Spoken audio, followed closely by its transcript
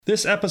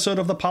This episode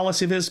of the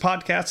Policy Viz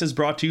podcast is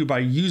brought to you by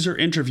User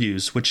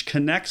Interviews, which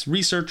connects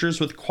researchers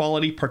with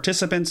quality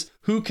participants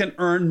who can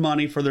earn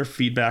money for their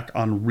feedback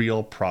on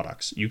real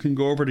products. You can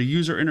go over to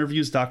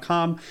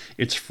userinterviews.com.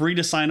 It's free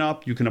to sign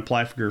up. You can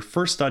apply for your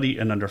first study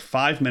in under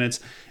 5 minutes,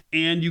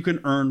 and you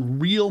can earn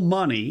real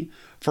money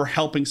for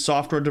helping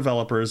software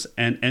developers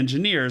and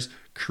engineers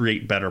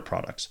create better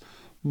products.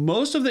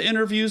 Most of the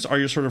interviews are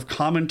your sort of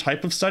common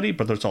type of study,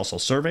 but there's also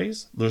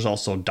surveys, there's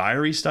also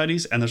diary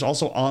studies, and there's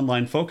also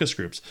online focus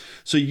groups.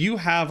 So you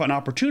have an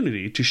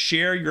opportunity to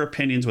share your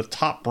opinions with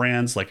top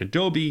brands like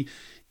Adobe,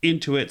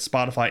 Intuit,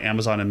 Spotify,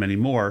 Amazon, and many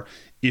more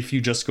if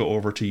you just go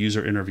over to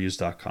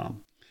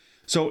userinterviews.com.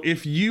 So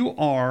if you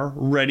are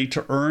ready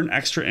to earn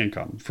extra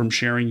income from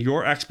sharing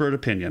your expert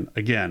opinion,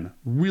 again,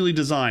 really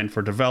designed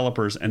for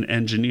developers and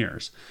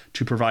engineers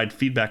to provide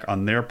feedback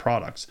on their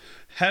products,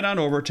 head on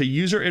over to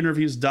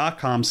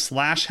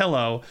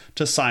userinterviews.com/hello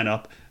to sign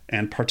up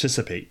and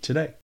participate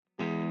today.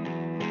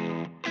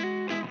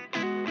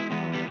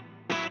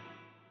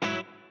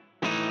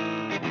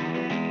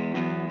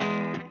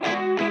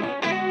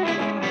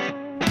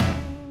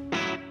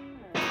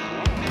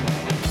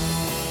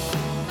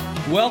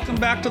 Welcome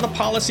back to the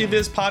Policy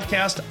Viz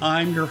podcast.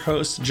 I'm your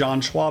host, John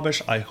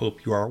Schwabish. I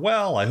hope you are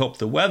well. I hope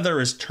the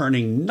weather is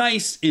turning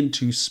nice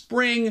into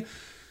spring.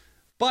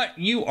 But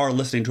you are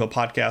listening to a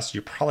podcast.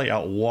 You're probably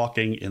out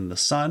walking in the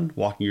sun,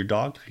 walking your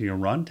dog, taking a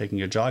run,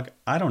 taking a jog.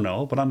 I don't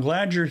know, but I'm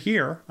glad you're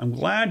here. I'm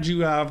glad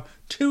you have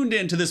tuned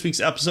in to this week's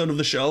episode of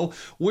the show,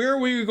 where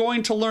we're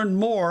going to learn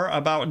more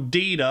about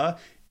data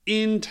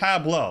in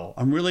Tableau.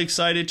 I'm really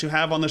excited to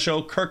have on the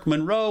show Kirk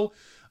Munroe.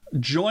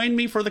 Join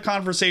me for the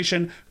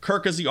conversation.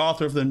 Kirk is the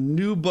author of the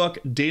new book,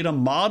 Data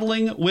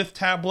Modeling with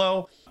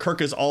Tableau. Kirk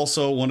is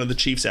also one of the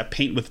chiefs at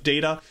Paint with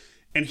Data.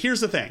 And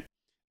here's the thing.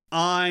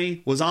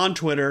 I was on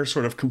Twitter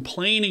sort of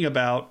complaining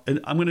about,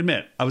 and I'm going to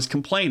admit, I was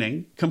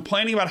complaining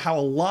about how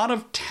a lot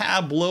of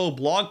Tableau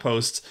blog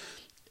posts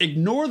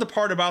ignore the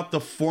part about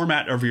the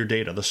format of your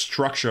data, the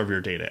structure of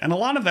your data. And a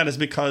lot of that is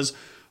because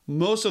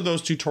most of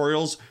those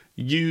tutorials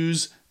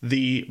use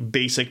the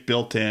basic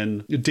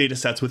built-in data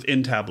sets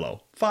within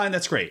Tableau. Fine,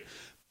 that's great.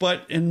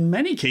 But in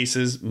many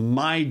cases,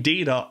 my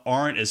data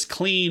aren't as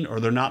clean, or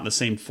they're not in the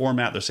same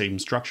format, the same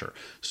structure.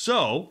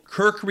 So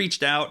Kirk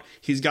reached out.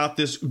 He's got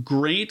this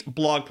great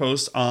blog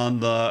post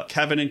on the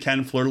Kevin and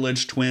Ken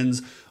Flurledge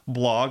twins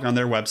blog on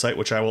their website,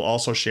 which I will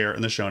also share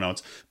in the show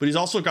notes. But he's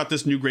also got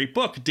this new great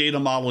book, Data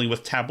Modeling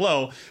with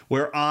Tableau,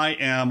 where I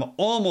am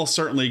almost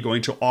certainly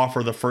going to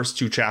offer the first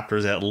 2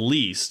 chapters at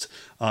least,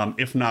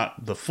 if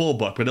not the full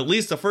book, but at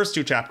least the first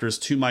 2 chapters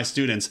to my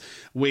students,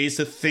 ways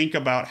to think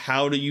about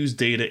how to use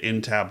data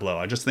in Tableau.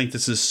 I just think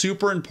this is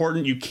super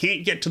important. You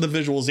can't get to the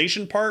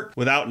visualization part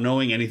without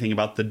knowing anything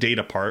about the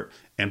data part,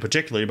 and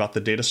particularly about the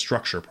data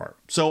structure part.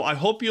 So I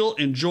hope you'll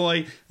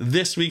enjoy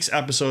this week's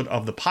episode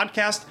of the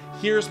podcast.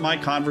 Here's my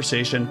conversation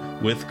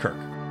with Kirk.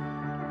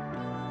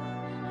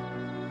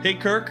 Hey,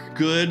 Kirk,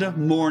 good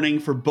morning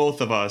for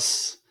both of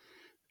us,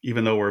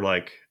 even though we're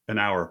like an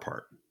hour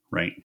apart,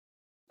 right?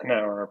 An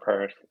hour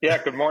apart. Yeah,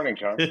 good morning,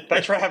 John.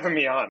 Thanks for having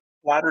me on.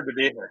 Flattered to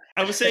be here.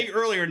 I was saying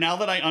earlier, now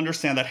that I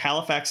understand that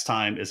Halifax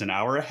time is an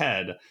hour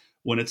ahead,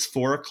 when it's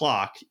 4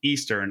 o'clock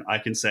Eastern, I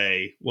can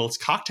say, well, it's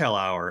cocktail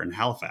hour in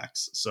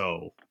Halifax.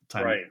 So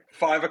time. Right.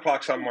 5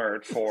 o'clock somewhere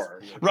at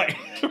 4. Right.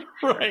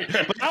 Right.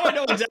 But now I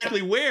know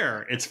exactly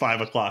where it's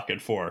 5 o'clock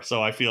at 4.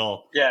 So I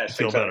feel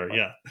better.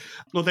 Yeah.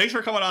 Well, thanks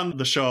for coming on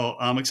the show.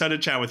 I'm excited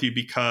to chat with you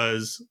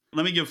because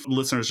let me give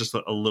listeners just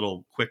a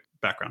little quick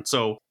background.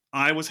 So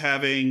I was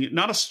having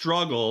not a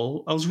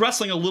struggle. I was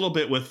wrestling a little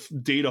bit with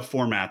data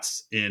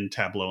formats in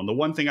Tableau. And the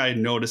one thing I had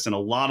noticed in a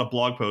lot of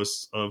blog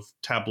posts of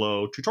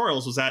Tableau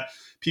tutorials was that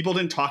people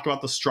didn't talk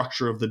about the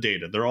structure of the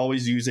data. They're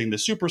always using the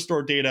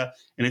Superstore data,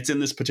 and it's in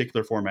this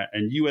particular format.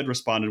 And you had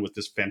responded with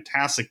this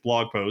fantastic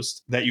blog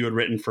post that you had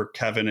written for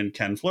Kevin and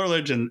Ken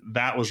Flurledge, and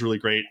that was really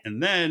great.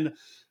 And then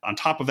on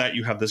top of that,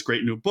 you have this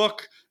great new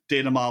book,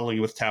 Data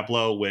Modeling with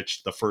Tableau,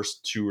 which the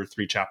first 2 or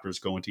 3 chapters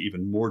go into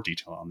even more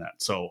detail on that.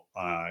 So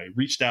I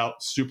reached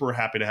out, super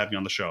happy to have you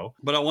on the show.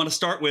 But I want to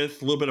start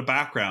with a little bit of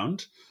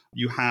background.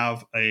 You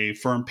have a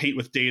firm, Paint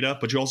with Data,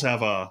 but you also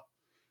have a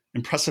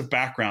impressive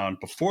background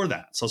before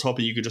that. So I was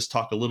hoping you could just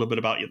talk a little bit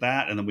about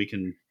that, and then we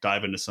can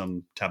dive into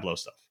some Tableau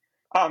stuff.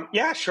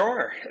 Yeah,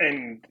 sure.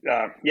 And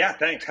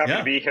thanks. Happy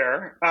to be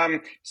here. My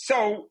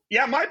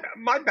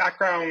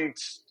background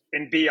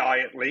in BI,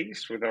 at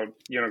least, without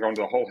going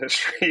to the whole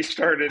history,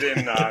 started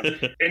in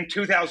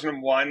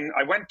 2001.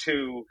 I went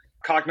to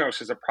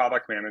Cognos as a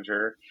product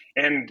manager,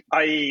 and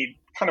I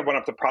kind of went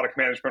up the product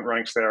management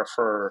ranks there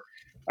for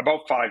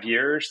about 5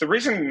 years. The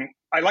reason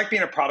I liked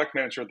being a product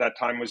manager at that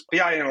time was BI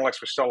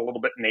analytics was still a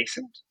little bit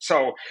nascent.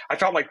 So I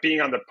felt like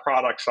being on the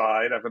product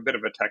side, I have a bit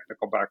of a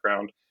technical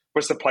background,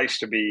 was the place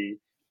to be.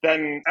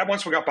 Then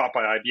once we got bought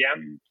by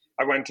IBM,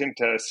 I went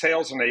into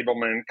sales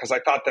enablement because I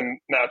thought the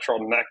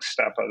natural next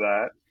step of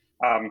that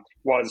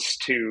was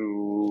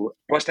to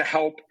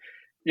help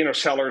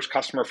sellers,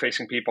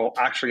 customer-facing people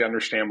actually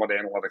understand what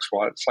analytics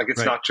was. Like,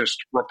 it's not just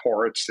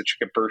reports that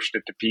you get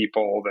bursted to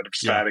people that have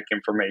static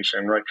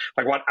information, right?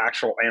 Like, what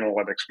actual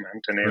analytics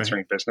meant in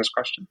answering business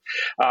questions.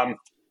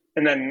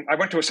 And then I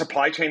went to a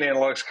supply chain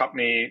analytics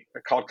company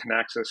called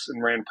Kinaxis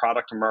and ran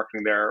product and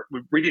marketing there.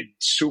 We did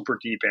super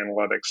deep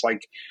analytics,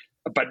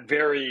 but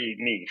very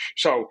niche.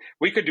 So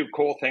we could do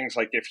cool things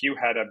like if you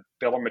had a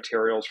bill of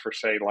materials for,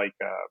 say,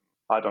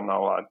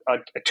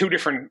 two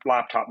different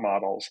laptop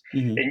models,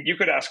 and you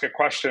could ask a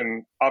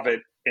question of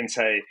it and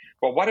say,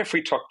 well, what if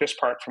we took this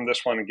part from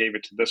this one and gave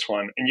it to this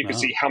one? And you could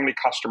see how many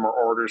customer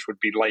orders would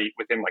be late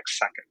within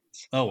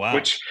seconds. Oh, wow.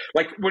 Which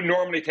would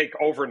normally take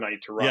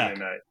overnight to run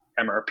in a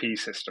MRP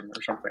system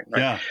or something.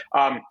 Right?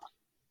 Yeah.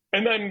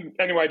 And then,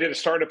 anyway, I did a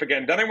startup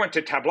again. Then I went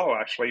to Tableau,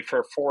 actually,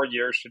 for 4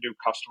 years to do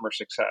customer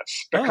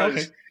success.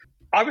 Because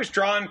I was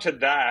drawn to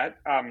that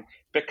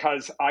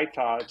because I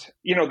thought,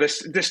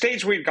 the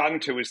stage we'd gotten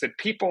to is that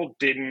people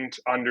didn't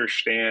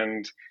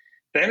understand.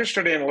 They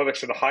understood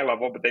analytics at a high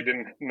level, but they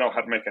didn't know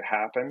how to make it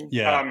happen.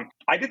 Yeah.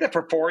 I did that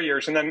for 4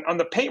 years. And then on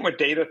the Paint with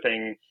Data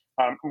thing,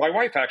 my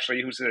wife,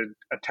 actually, who's a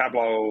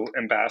Tableau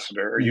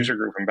ambassador, or user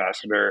group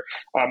ambassador,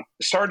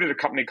 started a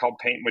company called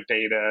Paint with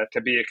Data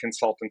to be a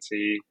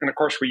consultancy. And of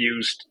course, we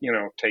used,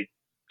 take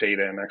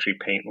data and actually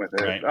paint with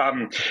it. Right.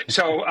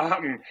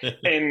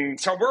 And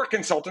so we're a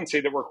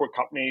consultancy that work with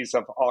companies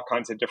of all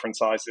kinds of different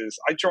sizes.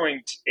 I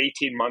joined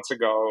 18 months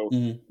ago.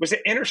 It was an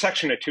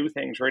intersection of two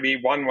things, really.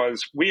 One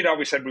was we had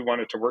always said we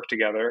wanted to work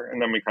together,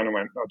 and then we kind of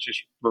went, oh, geez,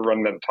 we're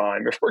running out of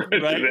time if we're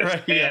going to do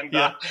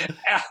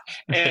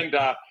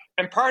this.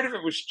 And part of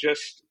it was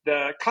just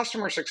the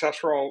customer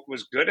success role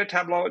was good at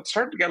Tableau. It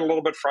started to get a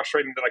little bit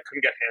frustrating that I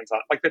couldn't get hands on.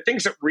 Like, the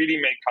things that really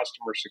made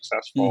customers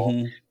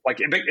successful,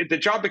 the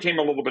job became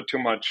a little bit too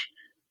much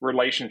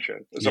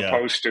relationship as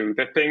opposed to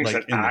the things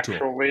that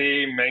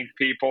actually make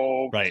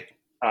people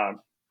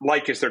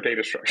is their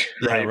data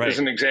structure, as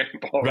an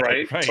example,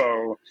 right?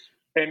 So,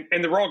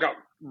 and the role got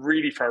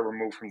really far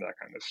removed from that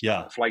kind of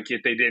stuff. Like,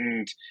 they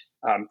didn't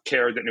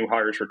care that new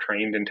hires were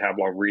trained in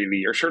Tableau,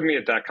 really, or certainly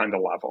at that kind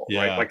of level,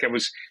 right? Like,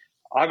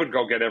 I would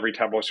go get every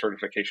Tableau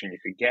certification you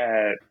could get.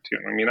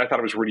 I thought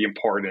it was really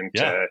important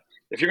to,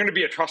 if you're going to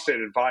be a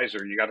trusted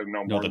advisor, you got to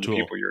know more than the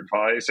people you're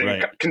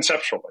advising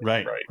conceptually.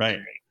 Right.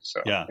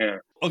 So,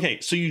 Okay.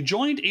 So you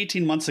joined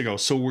 18 months ago.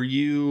 So were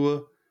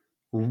you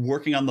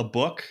working on the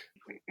book?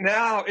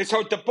 No.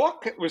 So the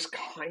book was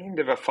kind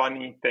of a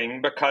funny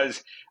thing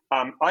because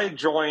I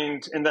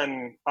joined and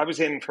then I was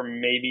in for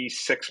maybe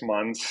 6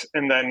 months.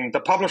 And then the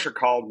publisher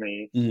called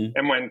me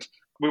and went,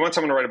 we want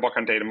someone to write a book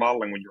on data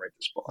modeling when you write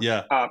this book.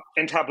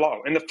 In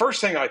Tableau. And the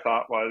first thing I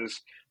thought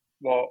was,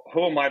 well,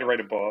 who am I to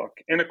write a book?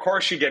 And of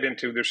course you get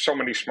into, there's so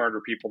many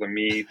smarter people than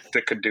me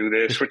that could do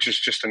this, which is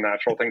just a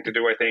natural thing to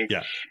do, I think.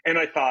 And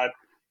I thought,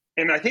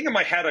 and I think in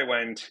my head I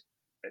went,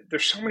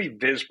 there's so many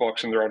viz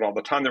books in the road all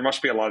the time. There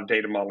must be a lot of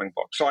data modeling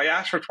books. So I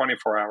asked for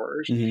 24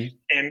 hours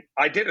and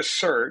I did a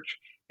search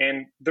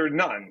and there are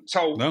none.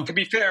 So to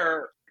be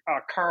fair,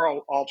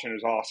 Carl Alchin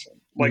is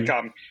awesome. Like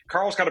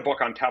Carl's got a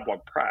book on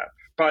Tableau prep,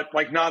 but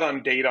not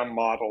on data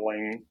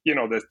modeling,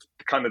 the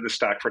kind of the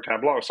stack for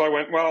Tableau. So I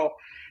went, well,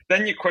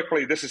 then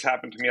this has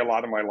happened to me a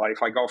lot in my life.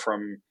 I go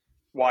from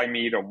why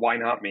me to why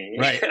not me.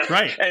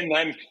 Right. And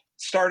then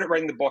started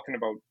writing the book in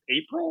about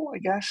April, I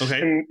guess. Okay.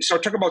 And so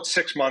it took about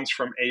 6 months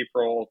from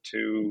April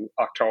to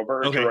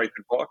October to write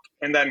the book.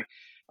 And then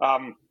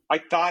I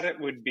thought it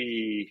would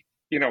be,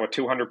 a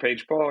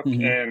 200-page book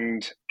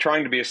and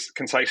trying to be as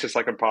concise as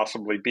I could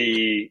possibly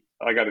be.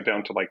 I got it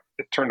down to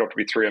it turned out to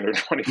be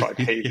 325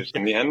 pages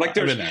in the end.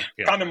 There's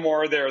kind of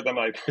more there than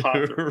I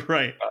thought.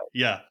 Right.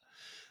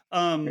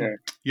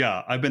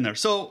 I've been there.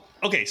 So,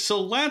 okay. So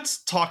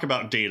let's talk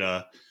about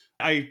data.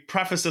 I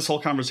preface this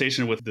whole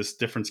conversation with this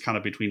difference kind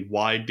of between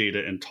wide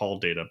data and tall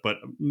data, but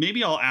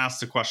maybe I'll ask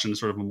the question in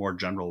sort of a more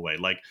general way.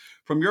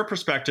 From your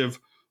perspective,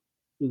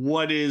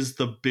 what is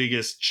the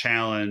biggest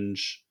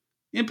challenge,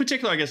 in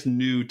particular, I guess,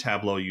 new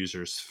Tableau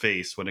users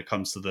face when it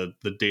comes to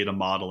the data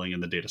modeling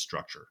and the data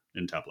structure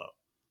in Tableau?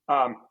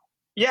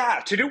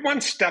 To do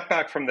one step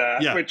back from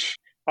that, which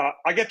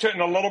I get to it in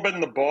a little bit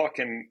in the book,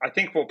 and I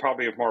think we'll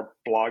probably have more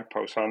blog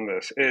posts on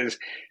this, is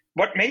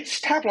what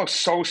makes Tableau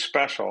so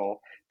special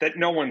that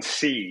no one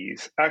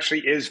sees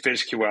actually is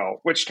VizQL,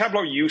 which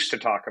Tableau used to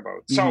talk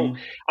about. So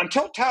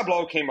until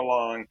Tableau came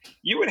along,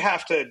 you would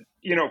have to,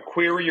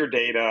 query your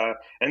data,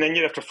 and then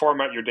you'd have to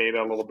format your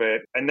data a little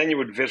bit, and then you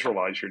would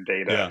visualize your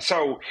data.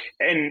 So,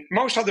 and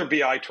most other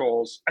BI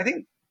tools, I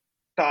think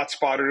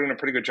ThoughtSpot are doing a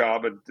pretty good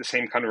job at the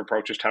same kind of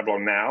approach as Tableau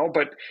now.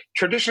 But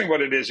traditionally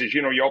what it is,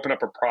 you open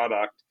up a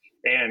product,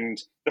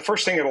 and the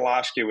first thing it'll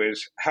ask you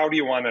is, how do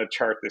you want to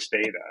chart this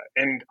data?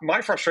 And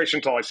my frustration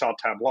until I saw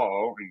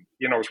Tableau,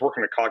 and, I was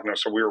working at Cognos,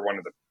 so we were one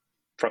of the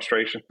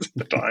frustrations at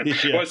the time.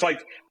 Yeah. Was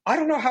like, I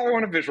don't know how I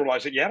want to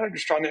visualize it yet. I'm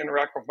just trying to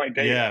interact with my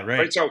data. Yeah,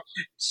 right.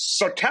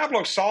 So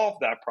Tableau solved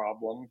that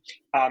problem.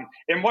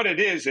 And what it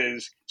is,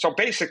 so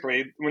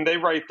basically, when they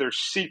write their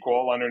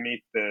SQL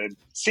underneath the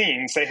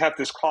scenes, they have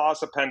this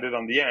clause appended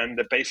on the end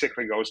that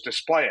basically goes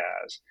display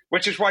as,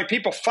 which is why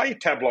people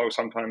fight Tableau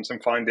sometimes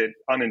and find it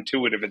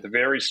unintuitive at the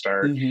very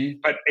start. Mm-hmm.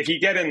 But if you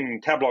get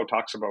in, Tableau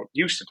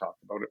used to talk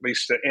about, at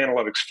least the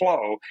analytics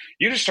flow,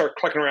 you just start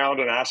clicking around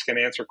and ask and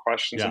answer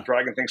questions and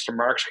dragging things to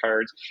marks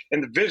cards,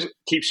 and the visit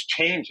keeps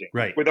changing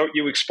without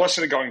you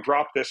explicitly going,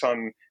 drop this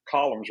on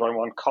columns, or I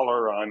want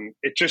color on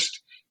it.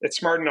 It's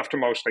smart enough to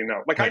mostly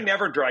know. Like I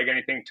rarely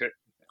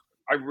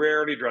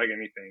drag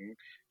anything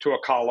to a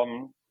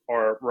column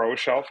or row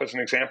shelf as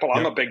an example.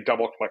 I'm a big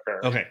double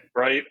clicker. Okay.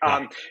 Right.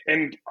 Yeah.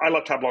 And I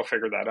let Tableau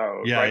figure that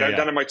out. Yeah, right. Yeah,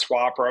 Then I might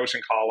swap rows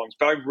and columns,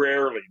 but I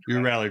rarely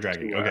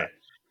dragging. Okay.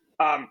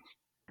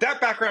 That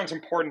background's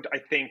important, I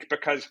think,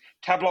 because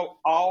Tableau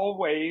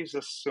always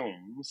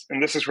assumes,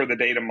 and this is where the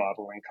data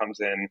modeling comes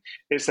in,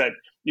 is that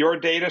your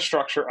data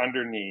structure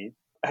underneath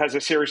has a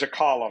series of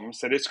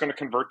columns that it's going to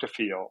convert to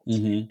fields.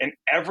 Mm-hmm. And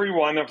every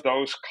one of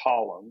those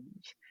columns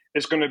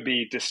is going to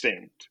be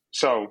distinct.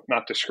 So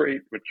not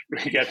discrete, which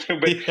we get to,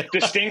 but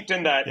distinct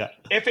in that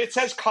if it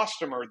says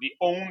customer, the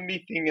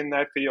only thing in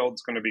that field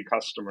is going to be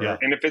customer. Yeah.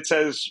 And if it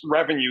says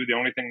revenue, the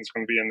only thing that's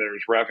going to be in there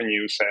is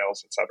revenue,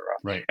 sales, et cetera.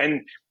 Right.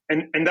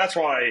 And that's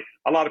why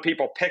a lot of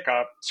people pick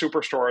up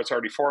Superstore. It's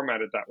already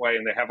formatted that way,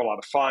 and they have a lot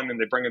of fun,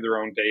 and they bring in their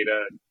own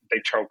data.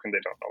 They choke, and they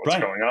don't know what's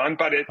going on.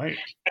 But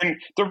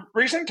and the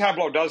reason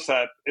Tableau does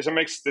that is it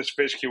makes this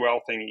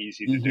VizQL thing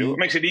easy to do. It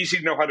makes it easy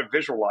to know how to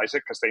visualize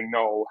it because they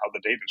know how the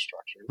data is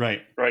structured.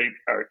 Right. Right.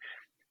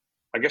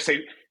 I guess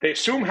they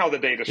assume how the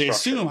data is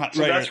structured.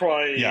 So that's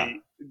why.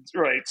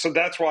 Right. So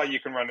that's why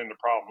you can run into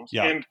problems.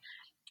 Yeah. And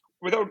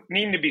without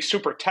needing to be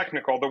super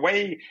technical, the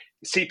way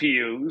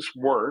CPUs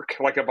work,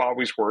 like I've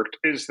always worked,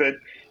 is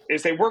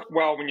they work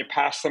well when you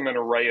pass them an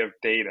array of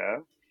data,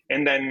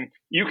 and then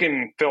you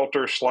can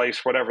filter,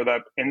 slice, whatever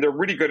that, and they're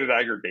really good at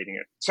aggregating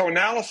it. So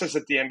analysis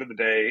at the end of the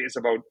day is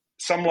about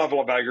some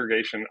level of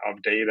aggregation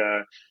of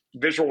data.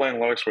 Visual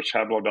analytics, which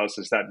Tableau does,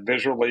 is that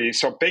visually.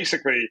 So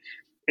basically,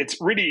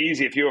 it's really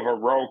easy if you have a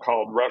row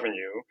called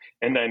revenue,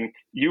 and then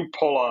you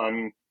pull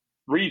on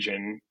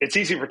region, it's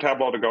easy for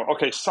Tableau to go,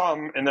 okay,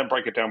 sum, and then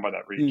break it down by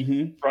that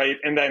region, right?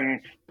 And then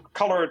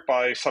color it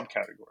by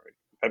subcategory.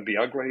 That'd be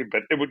ugly,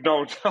 but it would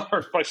know color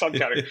it by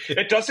subcategory.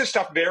 It does this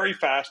stuff very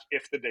fast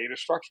if the data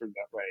is structured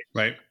that way.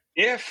 Right.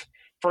 If,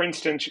 for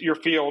instance, your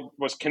field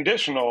was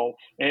conditional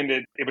and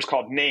it was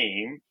called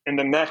name, and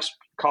the next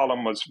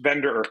column was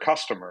vendor or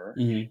customer,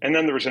 and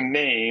then there was a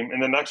name,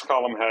 and the next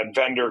column had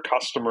vendor,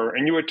 customer,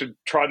 and you had to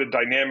try to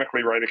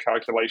dynamically write a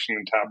calculation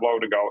in Tableau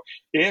to go,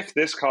 if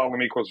this column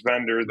equals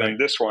vendor, then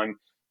this one,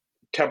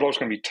 Tableau's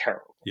going to be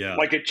terrible. Yeah.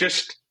 Like it's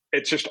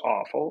just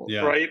awful,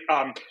 right?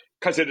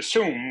 Because it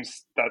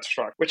assumes that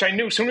structure, which I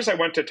knew as soon as I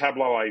went to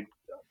Tableau,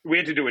 we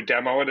had to do a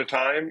demo at a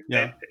time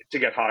to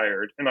get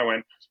hired. And I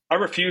went, I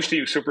refuse to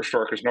use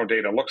Superstore because no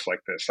data looks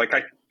like this. Like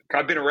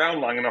I've been around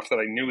long enough that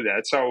I knew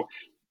that. So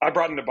I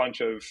brought in a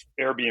bunch of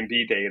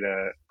Airbnb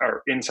data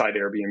or inside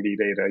Airbnb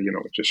data,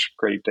 which is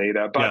great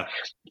data, but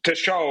to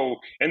show,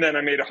 and then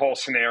I made a whole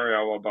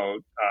scenario about,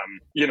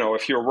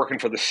 if you were working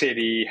for the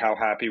city, how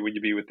happy would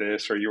you be with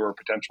this? Or you were a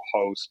potential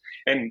host.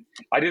 And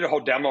I did a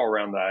whole demo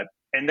around that.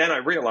 And then I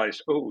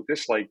realized,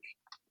 this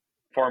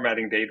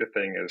formatting data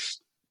thing is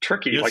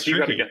tricky. It's you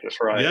got to get this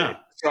right. Yeah.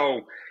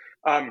 So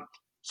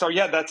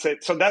that's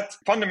it. So that's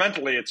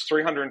fundamentally, it's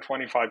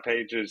 325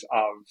 pages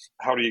of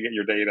how do you get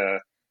your data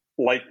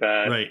like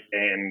that. Right.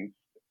 And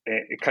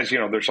because,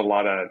 there's a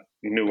lot of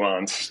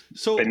nuance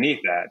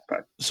beneath that.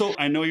 But so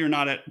I know you're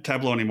not at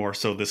Tableau anymore.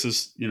 So this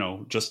is,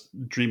 just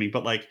dreaming,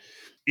 but like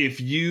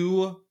if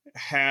you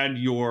had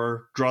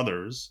your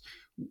druthers,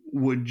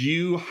 would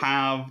you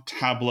have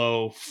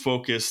Tableau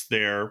focus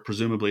there?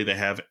 Presumably they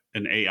have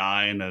an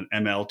AI and an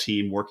ML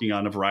team working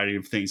on a variety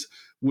of things.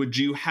 Would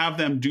you have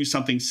them do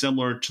something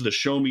similar to the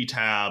Show Me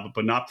tab,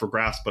 but not for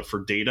graphs, but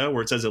for data,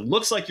 where it says it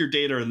looks like your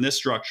data in this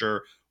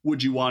structure,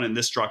 would you want in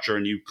this structure?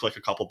 And you click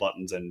a couple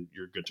buttons and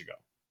you're good to go.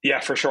 Yeah,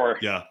 for sure.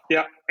 Yeah.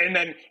 Yeah. And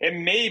then it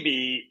may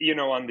be,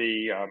 on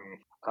the,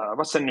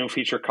 what's the new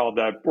feature called,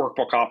 the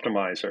workbook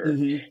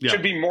optimizer? It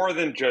should be more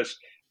than just,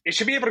 it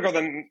should be able to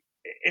go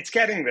it's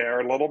getting there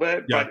a little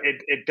bit, but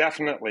it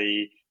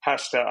definitely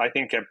has to, I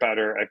think, get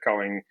better at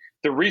going.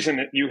 The reason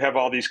that you have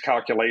all these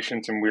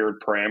calculations and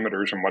weird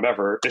parameters and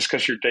whatever is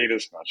because your data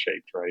is not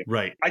shaped right.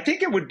 Right. I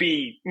think it would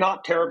be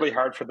not terribly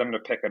hard for them to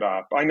pick it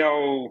up. I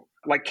know,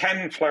 like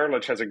Ken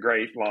Flaherlich has a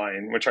great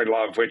line, which I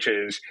love, which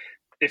is,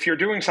 if you're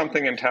doing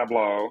something in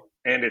Tableau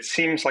and it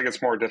seems like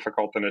it's more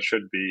difficult than it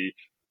should be,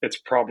 it's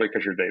probably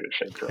because your data is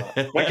shaped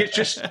wrong. Like it's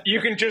just,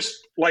 you can just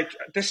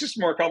this is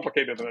more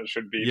complicated than it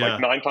should be. Like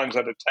 9 times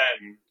out of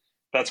 10,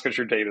 that's because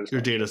your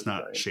data's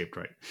not right. shaped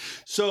right.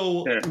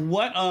 So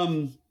what,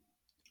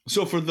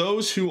 so for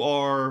those who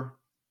are,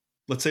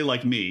 let's say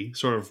like me,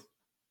 sort of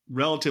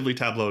relatively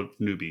Tableau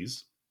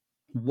newbies,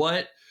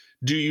 what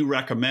do you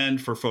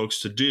recommend for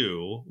folks to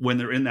do when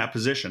they're in that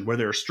position where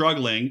they're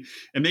struggling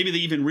and maybe they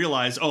even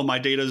realize, oh, my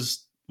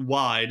data's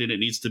wide and it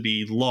needs to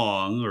be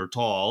long or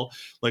tall?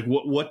 Like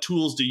what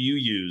tools do you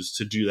use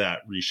to do that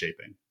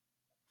reshaping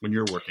when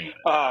you're working in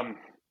it?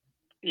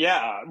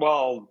 Yeah,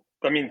 well,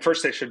 I mean,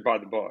 first they should buy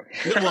the book.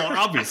 Well,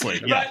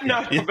 obviously,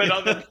 yeah. But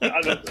other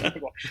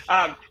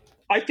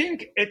I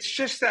think it's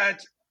just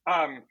that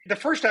the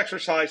first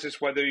exercise is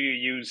whether you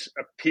use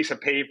a piece of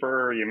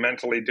paper or you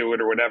mentally do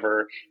it or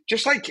whatever.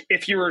 Just like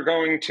if you were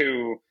going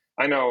to,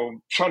 I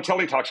know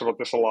Chantilly talks about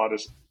this a lot,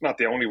 is not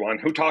the only one,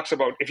 who talks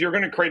about if you're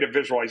going to create a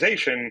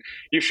visualization,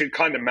 you should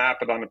kind of map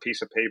it on a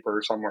piece of paper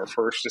or somewhere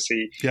first to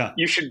see. Yeah.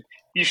 You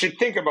should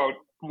think about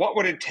what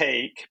would it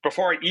take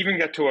before I even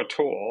get to a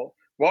tool.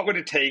 What would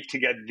it take to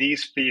get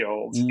these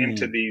fields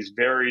into these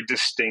very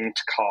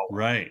distinct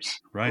columns?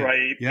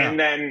 Right. Yeah. And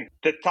then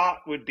the thought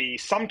would be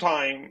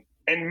sometime,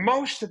 and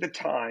most of the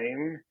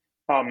time,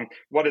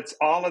 what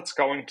it's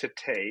going to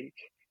take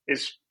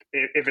is,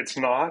 if it's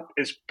not,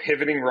 is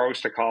pivoting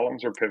rows to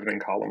columns or pivoting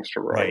columns to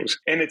rows. Right.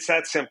 And it's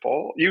that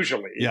simple,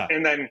 usually. Yeah.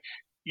 And then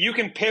you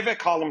can pivot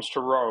columns to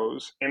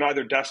rows in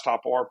either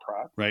desktop or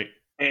prep. Right.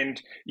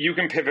 And you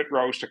can pivot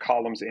rows to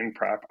columns in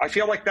prep. I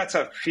feel like that's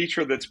a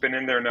feature that's been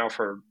in there now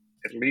for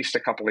at least a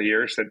couple of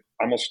years that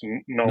almost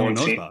no one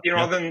knows about.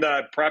 Other than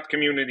the prep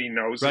community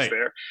knows is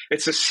there.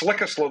 It's the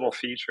slickest little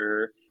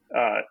feature,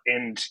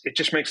 and it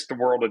just makes the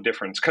world of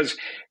difference. Because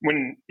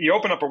when you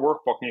open up a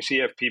workbook and you see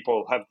if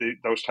people have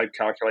those type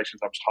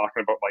calculations I was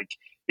talking about, like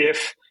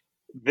if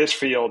this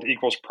field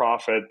equals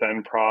profit,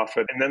 then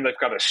profit, and then they've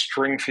got a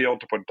string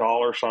field to put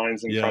dollar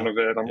signs in front of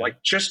it. I'm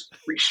like, just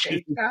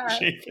reshape that.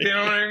 You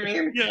know what I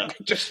mean? Yeah.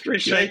 Just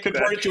reshape that.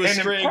 Convert it to a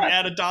string,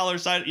 add a dollar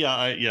sign.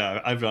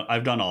 Yeah.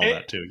 I've done all of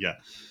that too.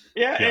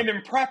 Yeah. And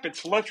in prep,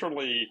 it's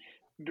literally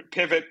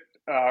pivot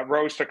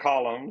rows to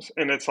columns,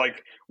 and it's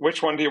like,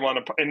 which one do you want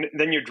to put? And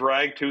then you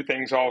drag two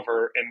things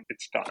over, and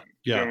it's done.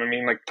 Yeah. You know what I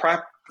mean? Like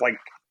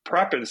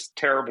prep is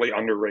terribly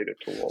underrated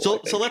tool.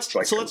 So let's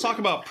talk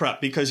about prep,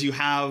 because you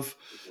have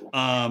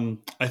I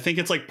think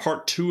it's like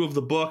part 2 of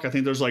the book. I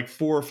think there's like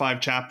 4 or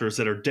 5 chapters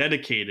that are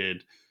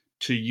dedicated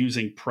to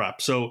using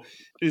prep. So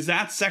is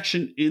that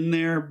section in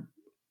there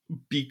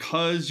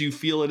because you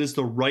feel it is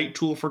the right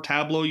tool for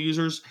Tableau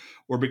users,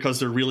 or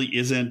because there really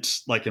isn't,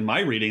 like in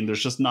my reading,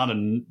 there's just not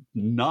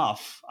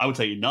enough, I would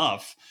say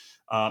enough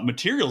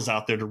materials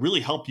out there to really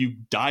help you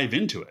dive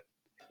into it?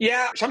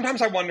 Yeah,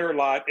 sometimes I wonder a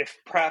lot if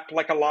prep,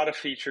 like a lot of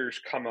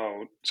features come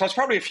out. So it's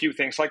probably a few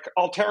things. Like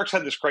Alteryx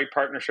had this great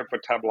partnership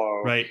with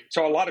Tableau. Right.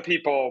 So a lot of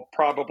people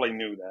probably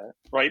knew that,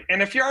 right?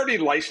 And if you're already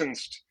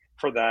licensed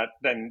for that,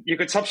 then you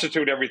could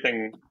substitute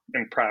everything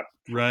in prep.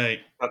 Right.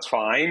 That's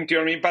fine. Do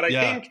you know what I mean? But I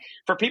think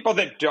for people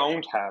that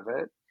don't have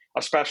it,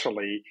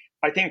 especially,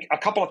 I think a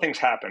couple of things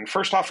happened.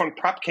 First off, when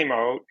prep came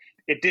out,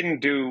 it didn't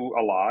do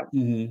a lot.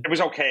 It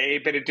was okay,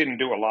 but it didn't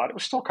do a lot. It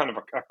was still kind of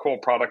a cool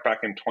product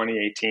back in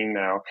 2018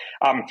 now.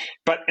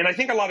 And I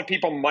think a lot of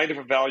people might have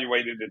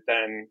evaluated it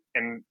then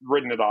and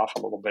ridden it off a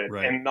little bit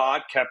and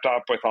not kept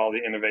up with all the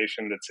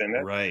innovation that's in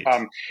it. Right.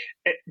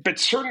 But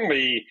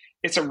certainly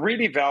it's a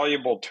really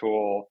valuable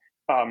tool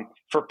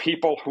for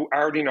people who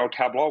already know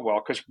Tableau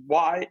well. Because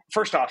why?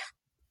 First off,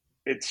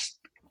 it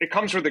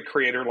comes with a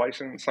creator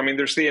license. I mean,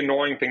 there's the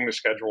annoying thing to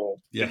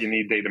schedule that you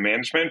need data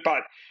management,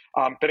 but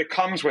it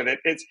comes with it.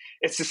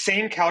 It's the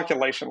same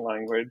calculation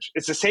language.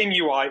 It's the same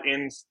UI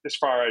in as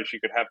far as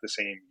you could have the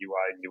same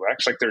UI and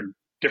UX. Like they're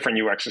different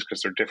UXs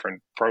because they're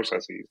different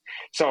processes.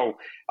 So,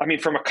 I mean,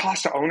 from a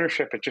cost of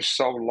ownership, it's just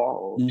so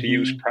low to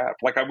use prep.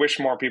 Like I wish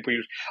more people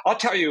use. I'll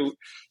tell you,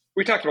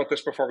 we talked about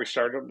this before we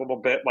started a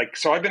little bit. Like,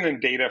 so I've been in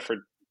data for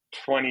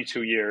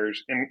 22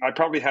 years, and I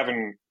probably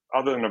haven't,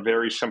 other than a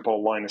very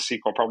simple line of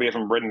SQL, probably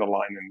haven't written a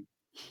line in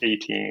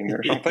 18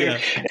 or something.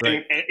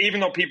 And even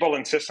though people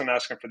insist on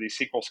asking for these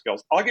SQL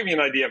skills, I'll give you an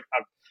idea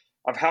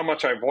of how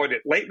much I avoid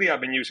it. Lately,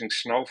 I've been using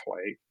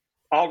Snowflake.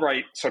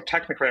 So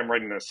technically I'm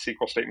writing a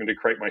SQL statement to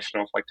create my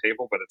Snowflake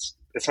table, but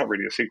it's not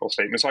really a SQL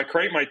statement. So I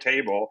create my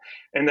table,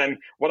 and then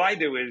what I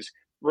do is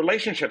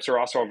relationships are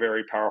also a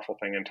very powerful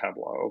thing in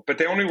Tableau, but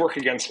they only work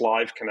against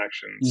live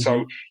connections.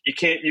 So you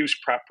can't use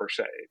prep per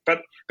se.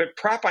 But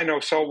prep I know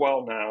so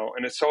well now,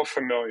 and it's so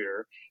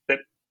familiar that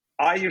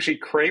I usually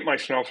create my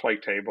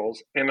Snowflake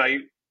tables and I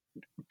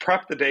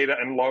prep the data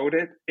and load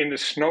it into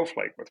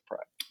Snowflake with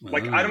prep.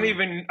 Like I don't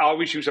even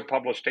always use a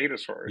published data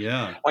source.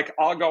 Yeah. Like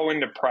I'll go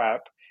into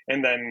prep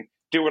and then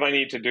do what I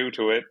need to do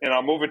to it, and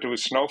I'll move it to a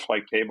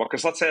Snowflake table.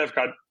 Because let's say I've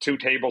got 2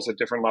 tables at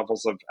different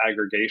levels of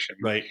aggregation,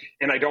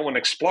 and I don't want to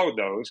explode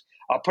those.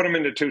 I'll put them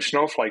into 2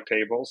 Snowflake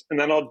tables, and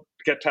then I'll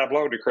get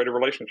Tableau to create a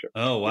relationship.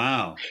 Oh,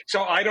 wow.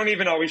 So I don't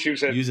even always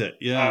use it.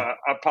 Yeah.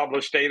 A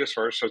published data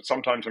source. So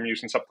sometimes I'm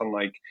using something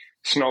like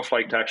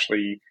Snowflake to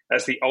actually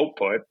as the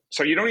output.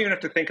 So you don't even have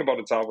to think about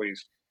it's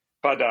always.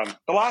 But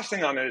the last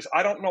thing on it is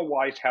I don't know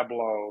why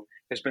Tableau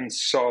has been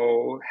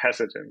so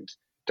hesitant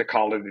to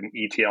call it an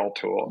ETL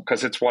tool,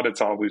 because it's what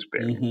it's always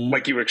been.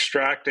 Like you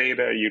extract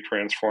data, you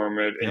transform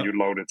it, and you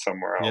load it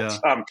somewhere else.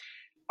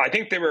 I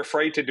think they were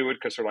afraid to do it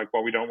because they're like,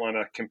 well, we don't want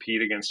to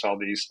compete against all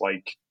these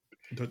like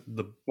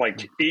The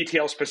like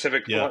ETL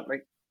specific. Yeah.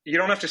 Like, you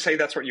don't have to say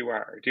that's what you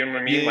are. Do you know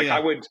what I mean? Yeah, like yeah. I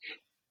would,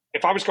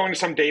 if I was going to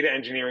some data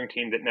engineering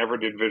team that never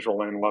did visual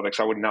analytics,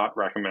 I would not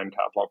recommend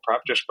Tableau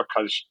Prep just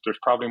because there's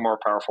probably more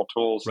powerful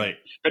tools. Right.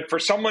 But for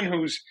someone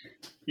who's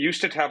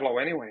used to Tableau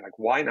anyway, like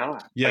why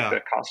not? Yeah.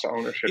 Like the cost of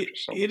ownership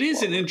is so much It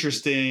is lower. an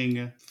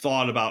interesting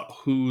thought about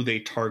who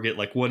they target.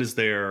 Like what is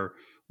their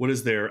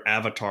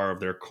avatar of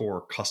their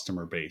core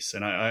customer base?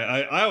 And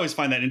I always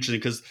find that interesting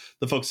because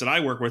the folks that I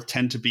work with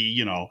tend to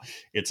be,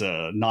 it's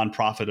a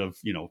nonprofit of,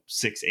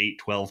 6, 8,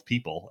 12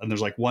 people. And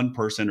there's like one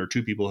person or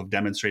two people who have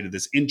demonstrated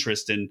this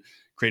interest in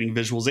creating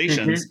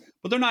visualizations,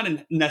 but they're not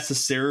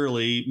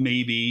necessarily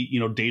maybe,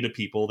 data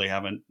people. They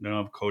don't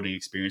have coding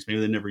experience. Maybe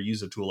they never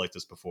used a tool like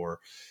this before.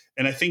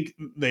 And I think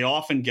they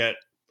often get,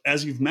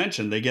 as you've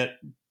mentioned, they get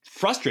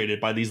frustrated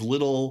by these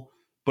little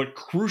but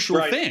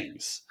crucial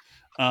things.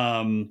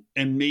 And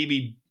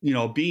maybe,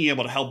 being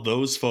able to help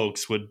those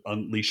folks would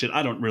unleash it.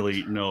 I don't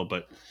really know,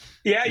 but.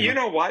 Yeah, you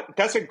know what?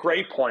 That's a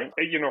great point.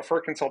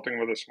 For consulting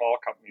with a small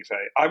company,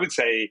 I would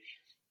say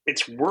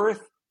it's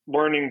worth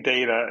learning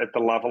data at the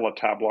level of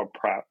Tableau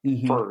Prep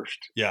first,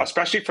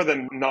 especially for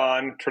the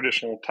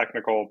non-traditional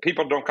technical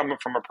people who don't come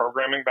from a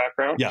programming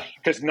background. Yeah.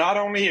 Because not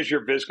only is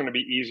your viz going to be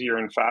easier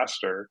and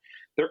faster,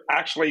 they're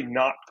actually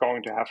not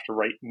going to have to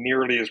write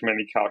nearly as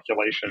many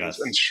calculations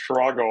and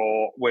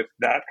struggle with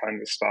that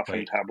kind of stuff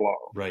in Tableau.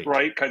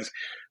 Right? Because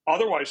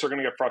otherwise they're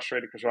going to get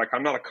frustrated because they're like,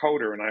 I'm not a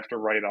coder and I have to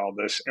write all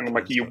this. And I'm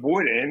like, you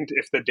wouldn't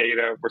if the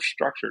data were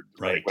structured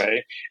the right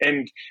way.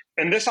 And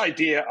this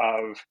idea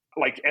of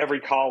like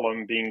every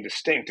column being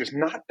distinct is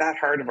not that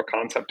hard of a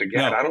concept to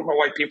get. No. I don't know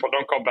why people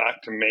don't go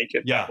back to make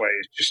it that way.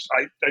 It's just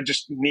I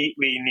just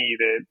neatly need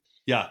it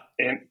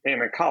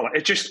in a column.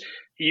 It just,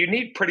 you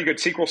need pretty good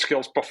SQL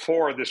skills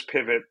before this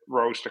pivot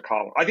rows to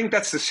column. I think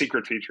that's the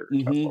secret feature.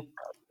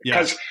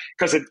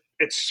 Because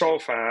it's so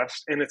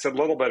fast and it's a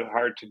little bit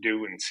hard to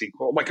do in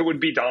SQL. Like it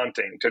would be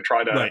daunting to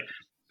try to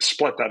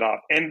split that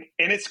up. And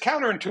it's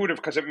counterintuitive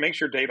because it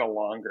makes your data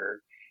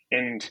longer.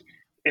 And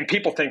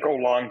people think,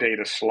 long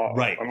data is slow.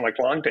 Right. I'm like,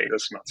 long data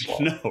is not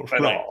slow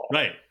at all.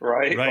 Right.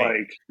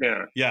 Like,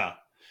 Yeah,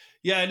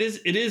 it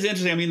is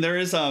interesting. I mean, there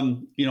is,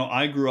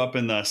 I grew up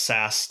in the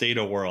SAS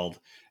data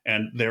world,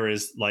 and there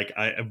is like,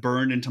 I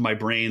burned into my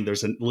brain,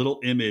 there's a little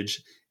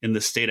image in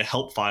the Stata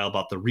help file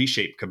about the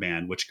reshape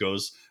command, which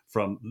goes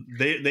from,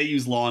 they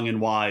use long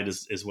and wide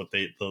is what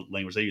the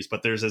language they use.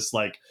 But there's this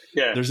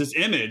there's this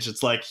image,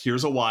 it's like,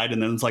 here's a wide,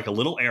 and then it's like a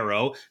little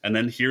arrow, and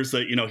then here's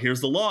the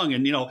long.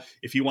 And,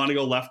 if you want to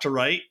go left to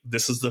right,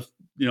 this is the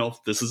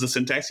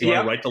syntax. You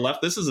want to right to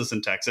left, this is the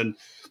syntax. And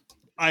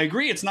I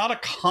agree, it's not a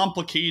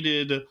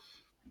complicated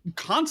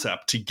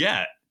concept to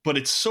get, but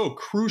it's so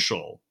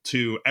crucial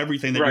to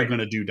everything that you're going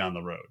to do down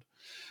the road.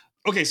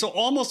 Okay, so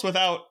almost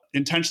without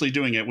intentionally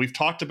doing it, we've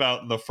talked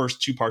about the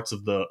first two parts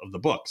of the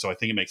book. So I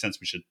think it makes sense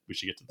we should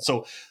get to this.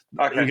 So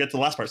we get to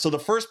the last part. So the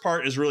first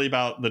part is really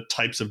about the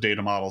types of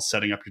data models,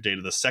 setting up your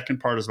data. The second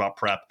part is about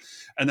prep.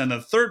 And then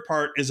the third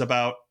part is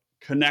about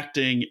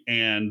connecting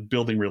and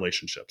building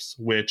relationships,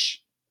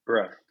 which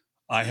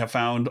I have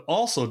found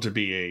also to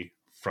be a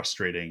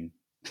frustrating,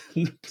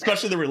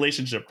 especially the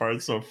relationship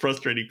part. So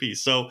frustrating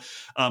piece. So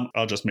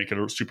I'll just make it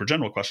a super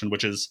general question,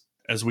 which is,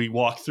 as we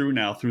walk through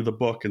now through the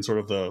book and sort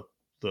of the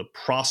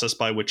process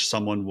by which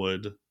someone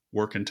would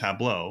work in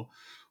Tableau,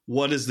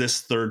 what is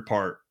this third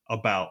part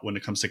about when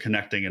it comes to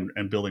connecting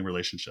and building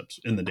relationships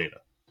in the data?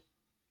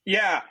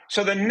 Yeah.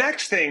 So the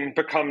next thing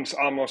becomes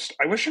almost,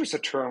 I wish there was a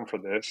term for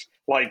this,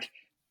 like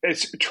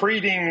it's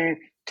treating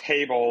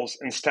tables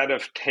instead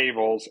of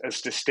tables as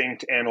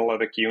distinct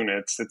analytic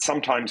units that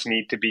sometimes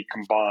need to be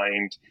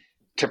combined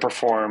to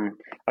perform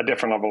a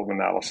different level of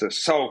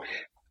analysis. So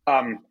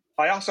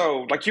I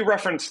also, like you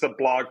referenced the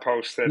blog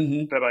post that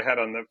I had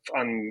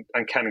on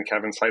Ken and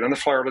Kevin's site on the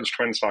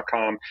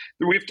FloridaTwins.com.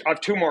 I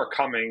have two more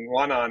coming,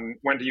 one on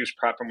when to use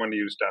prep and when to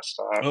use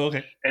desktop. Oh,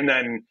 okay. And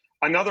then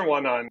another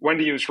one on when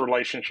to use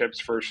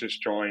relationships versus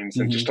joins,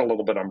 and just a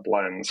little bit on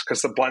blends,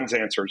 because the blends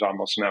answer is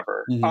almost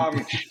never.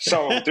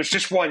 So there's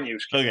just one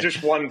use case,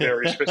 just one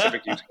very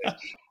specific use case.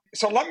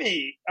 So let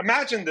me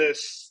imagine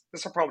this.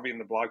 This will probably be in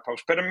the blog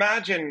post, but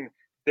imagine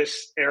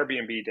this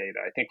Airbnb data.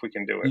 I think we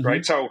can do it,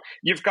 right? So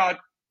you've got,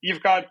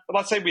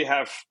 let's say we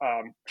have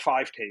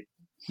 5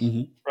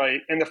 tables, right?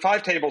 And the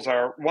 5 tables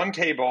are, one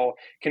table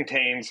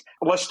contains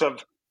a list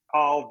of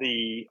all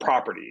the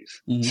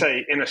properties,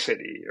 say in a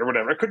city or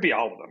whatever. It could be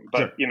all of them,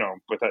 but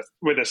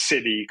with a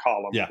city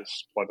column to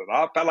split it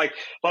up. But like,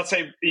 let's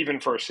say even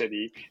for a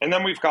city, and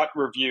then we've got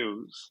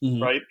reviews,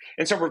 right?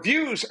 And so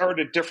reviews are at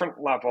a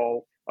different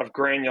level of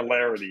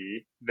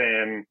granularity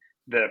than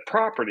the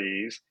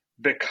properties,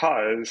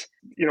 because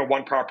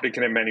one property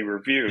can have many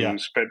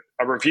reviews, but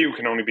a review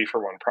can only be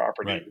for one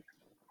property,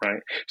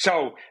 right?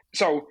 So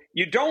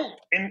you don't,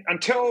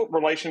 until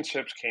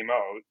relationships came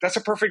out, that's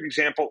a perfect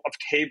example of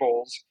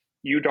tables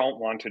you don't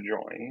want to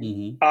join.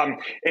 Mm-hmm.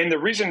 And the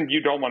reason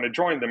you don't want to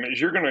join them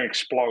is you're going to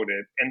explode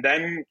it. And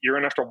then you're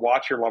going to have to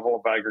watch your level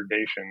of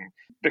aggregation,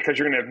 because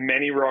you're going to have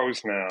many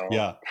rows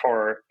now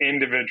for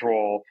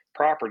individual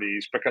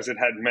properties because it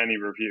had many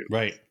reviews.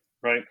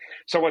 Right.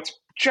 So what's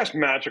just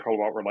magical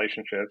about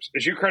relationships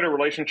is you create a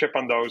relationship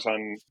on those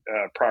on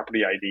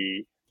property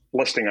ID,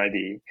 listing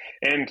ID.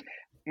 And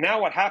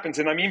now what happens,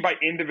 and I mean by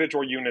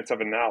individual units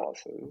of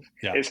analysis,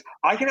 is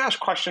I can ask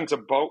questions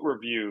about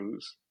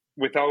reviews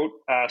without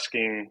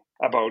asking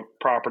about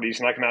properties,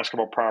 and I can ask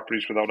about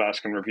properties without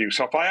asking reviews.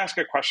 So if I ask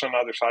a question on the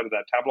other side of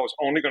that, Tableau is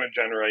only going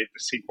to generate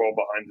the SQL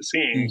behind the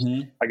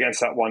scenes against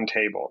that one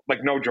table,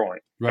 like no join.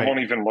 I won't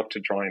even look to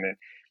join it.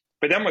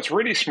 But then what's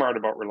really smart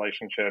about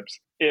relationships,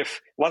 if,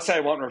 let's say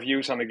I want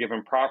reviews on a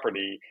given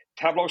property,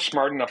 Tableau's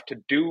smart enough to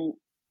do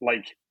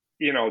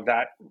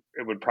that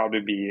it would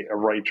probably be a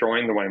right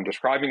join the way I'm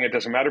describing it,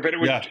 doesn't matter, but it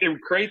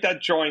would create that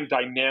join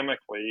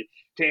dynamically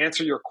to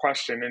answer your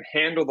question and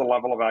handle the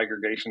level of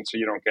aggregation so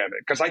you don't get it.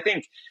 Because I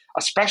think,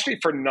 especially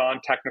for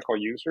non-technical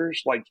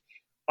users, like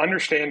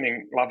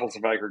understanding levels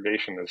of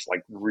aggregation is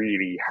like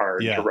really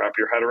hard to wrap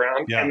your head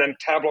around. And then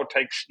Tableau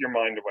takes your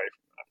mind away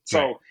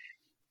from that.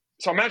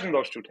 So imagine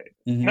those two tables.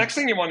 Next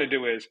thing you want to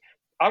do is,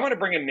 I want to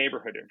bring in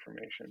neighborhood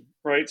information,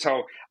 right?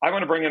 So I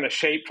want to bring in a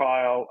shape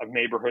file of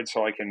neighborhood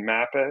so I can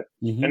map it.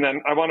 And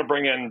then I want to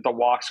bring in the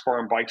walk score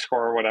and bike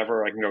score or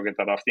whatever. I can go get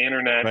that off the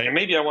internet. And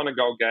maybe I want to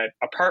go get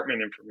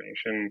apartment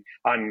information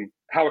on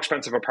how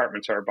expensive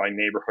apartments are by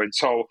neighborhood.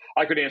 So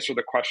I could answer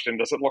the question,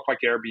 does it look like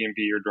Airbnb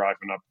are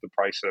driving up the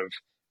price of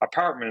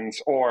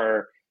apartments?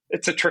 Or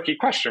it's a tricky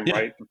question,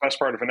 right? The best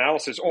part of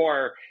analysis.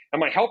 Or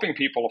am I helping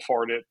people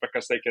afford it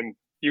because they can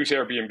use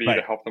Airbnb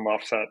to help them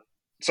offset?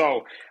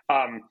 So,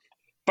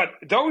 but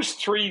those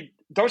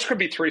could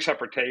be three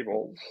separate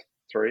tables.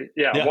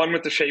 One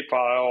with the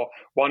shapefile,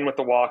 one with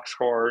the walk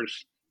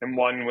scores, and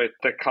one with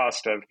the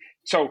cost of.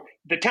 So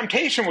the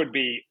temptation would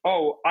be,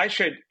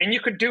 and you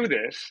could do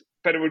this,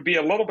 but it would be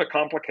a little bit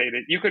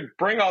complicated. You could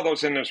bring all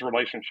those in as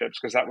relationships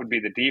because that would be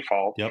the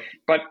default.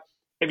 But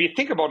if you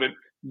think about it,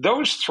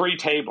 those three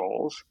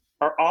tables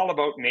are all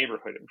about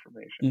neighborhood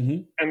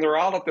information. And they're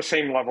all at the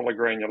same level of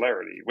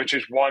granularity, which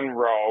is one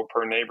row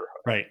per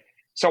neighborhood.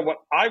 So what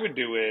I would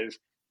do is,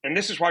 and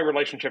this is why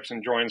relationships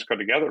and joins go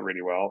together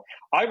really well,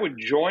 I would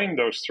join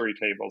those three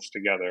tables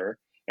together,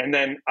 and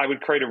then I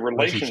would create a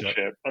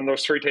relationship and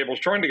those three tables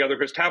join together,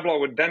 because Tableau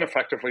would then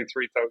effectively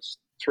treat those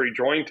three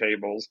join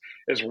tables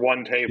as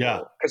one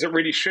table, because it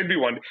really should be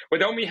one,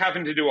 without me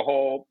having to do a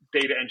whole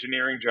data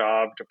engineering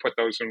job to put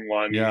those in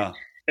one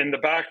in the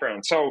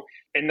background. So,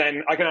 and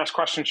then I can ask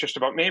questions just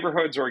about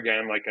neighborhoods, or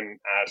again, I can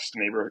ask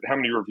neighborhood, how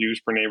many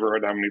reviews per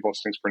neighborhood, how many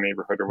listings per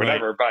neighborhood, or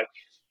whatever. But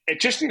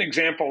it's just an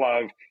example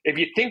of, if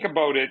you think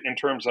about it in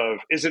terms of,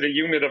 is it a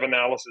unit of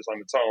analysis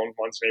on its own,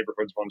 one's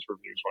neighborhoods, one's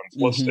reviews,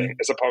 one's listing,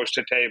 as opposed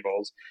to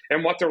tables,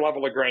 and what their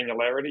level of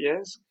granularity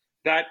is,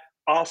 that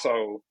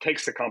also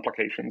takes the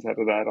complications out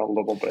of that a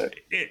little bit.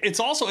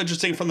 It's also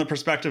interesting from the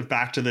perspective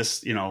back to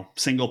this,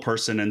 single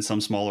person in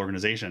some small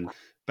organization,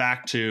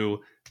 back to,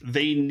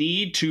 they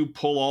need to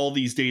pull all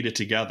these data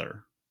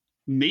together.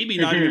 Maybe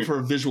not even for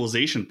a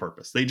visualization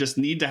purpose. They just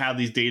need to have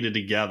these data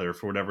together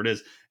for whatever it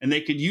is. And they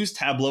could use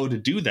Tableau to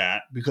do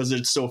that because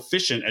it's so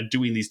efficient at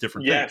doing these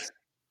different things.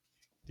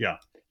 Yeah,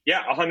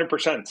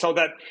 100%. So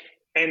that,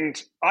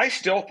 and I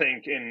still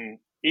think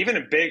even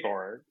in big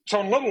org,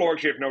 so in little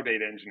orgs, you have no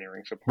data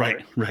engineering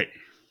support. Right.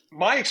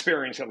 My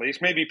experience, at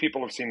least, maybe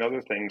people have seen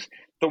other things.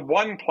 The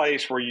one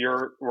place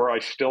where I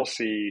still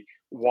see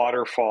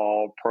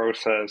waterfall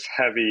process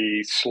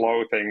heavy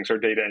slow things are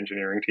data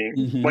engineering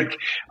teams.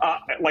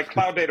 Like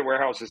cloud data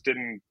warehouses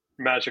didn't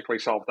magically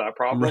solve that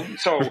problem.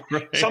 So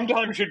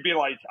sometimes you'd be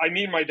like, I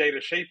need my data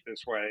shaped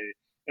this way,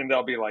 and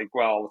they'll be like,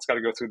 well, it's got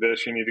to go through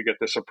this, you need to get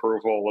this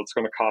approval, it's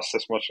going to cost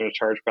this much in a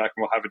chargeback, and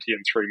we'll have it to you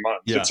in 3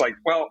 months. It's like,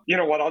 well, you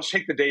know what, I'll just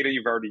take the data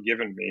you've already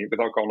given me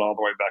without going all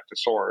the way back to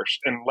source,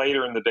 and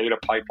later in the data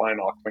pipeline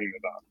I'll clean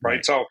it up,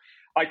 right? So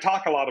I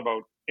talk a lot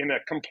about, in a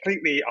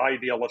completely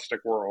idealistic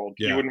world,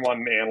 you wouldn't want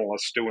an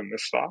analyst doing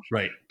this stuff.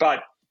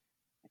 But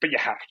you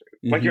have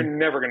to. Like, you're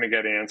never going to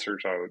get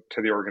answers out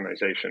to the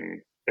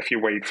organization if you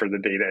wait for the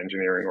data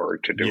engineering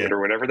org to do it or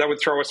whatever. That would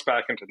throw us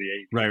back into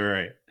the 80s.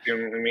 Right. You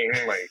know what I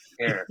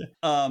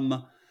mean?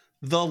 Like,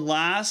 the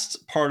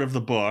last part of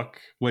the book,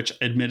 which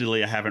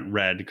admittedly I haven't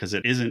read because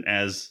it isn't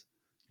as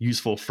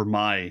useful for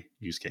my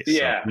use case.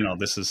 So,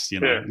 this is,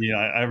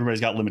 everybody's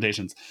got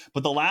limitations.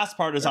 But the last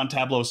part is on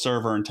Tableau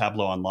Server and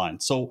Tableau Online.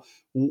 So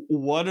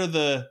what are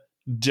the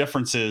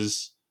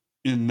differences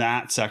in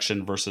that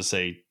section versus,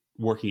 say,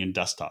 working in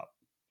desktop?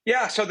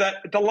 Yeah, so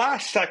that the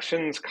last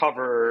sections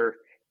cover,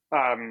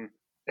 and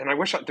I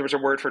wish there was a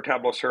word for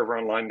Tableau Server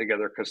Online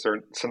together because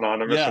they're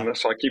synonymous in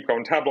this. So I keep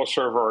going Tableau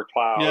Server or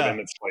Cloud,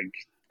 and it's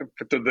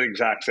like the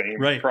exact same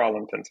for all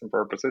intents and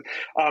purposes.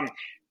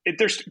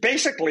 There's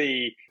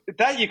basically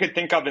that you could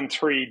think of in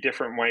three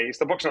different ways.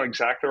 The book's not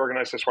exactly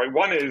organized this way.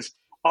 One is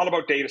all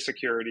about data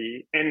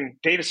security, and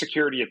data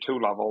security at two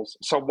levels.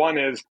 So one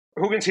is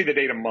who can see the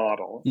data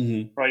model,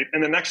 right?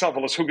 And the next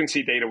level is who can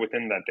see data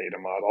within that data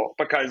model.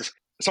 Because,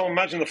 so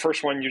imagine the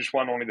first one, you just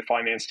want only the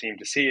finance team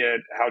to see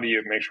it. How do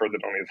you make sure that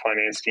only the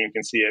finance team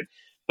can see it?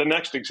 The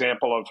next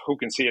example of who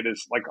can see it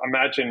is like,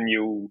 imagine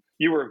you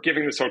were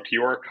giving this out to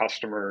your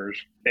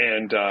customers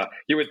and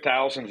you had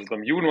thousands of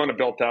them. You wouldn't want to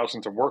build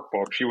thousands of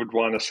workbooks. You would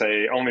want to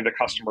say only the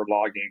customer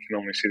logging can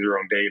only see their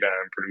own data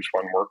and produce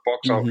one workbook.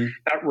 So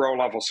that row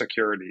level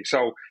security.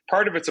 So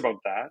part of it's about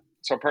that.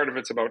 So part of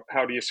it's about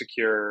how do you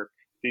secure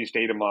these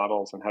data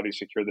models and how do you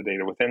secure the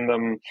data within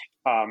them.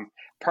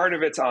 Part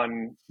of it's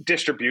on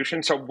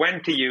distribution. So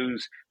when to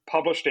use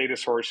published data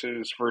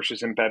sources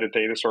versus embedded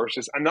data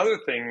sources. Another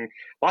thing,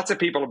 lots of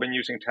people have been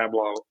using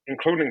Tableau,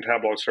 including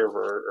Tableau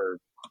Server or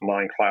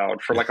Online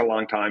Cloud for like a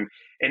long time,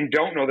 and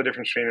don't know the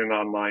difference between an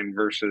online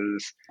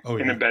versus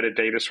an embedded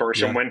data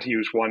source and when to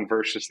use one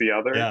versus the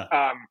other.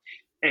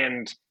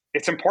 And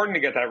it's important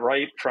to get that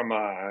right from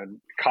a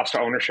cost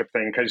of ownership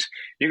thing, because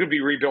you could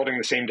be rebuilding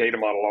the same data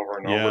model over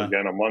and over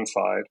again on one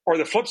side. Or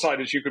the flip side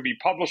is you could be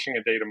publishing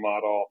a data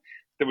model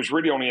that was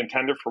really only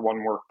intended for one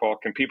workbook,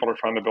 and people are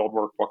trying to build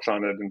workbooks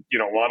on it, and you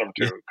don't want them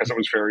to because it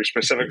was very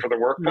specific for the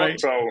workbook.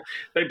 So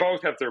they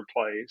both have their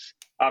place.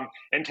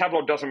 And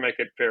Tableau doesn't make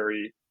it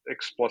very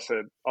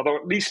explicit, although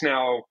at least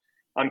now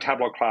on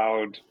Tableau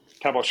Cloud,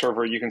 Tableau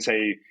Server, you can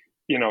say,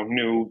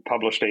 new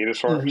published data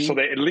source. So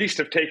they at least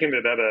have taken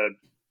it at a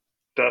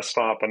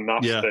desktop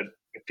enough that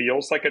it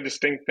feels like a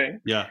distinct thing.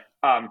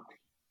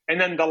 And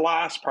then the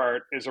last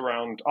part is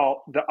around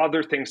all the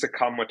other things that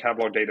come with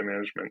Tableau data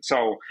management.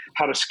 So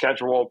how to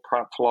schedule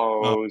prep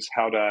flows,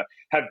 how to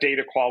have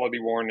data quality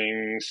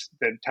warnings,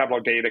 the Tableau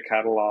data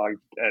catalog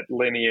at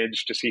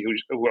Lineage to see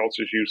who else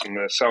is using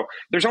this. So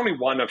there's only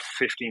one of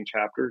 15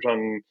 chapters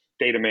on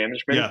data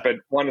management, but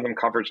one of them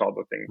covers all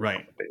the things.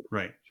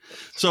 Right.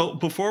 So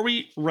before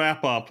we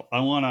wrap up, I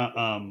want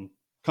to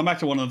come back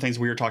to one of the things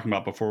we were talking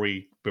about before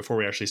we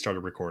actually started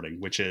recording,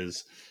 which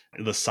is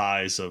the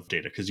size of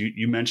data. Because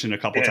you mentioned a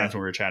couple of times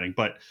when we were chatting,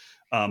 but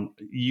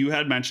you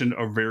had mentioned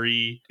a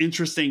very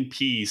interesting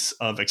piece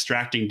of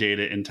extracting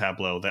data in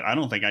Tableau that I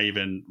don't think I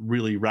even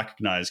really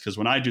recognize, because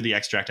when I do the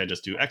extract, I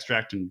just do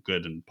extract and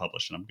good and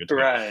publish, and I'm good to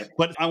go.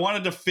 But I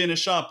wanted to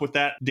finish up with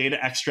that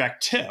data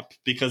extract tip,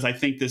 because I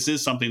think this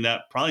is something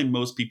that probably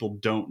most people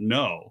don't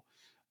know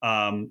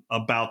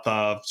about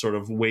the sort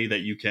of way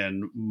that you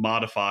can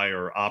modify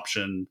or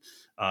option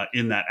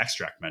in that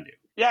extract menu.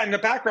 Yeah, and the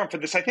background for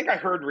this, I think I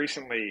heard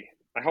recently,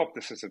 I hope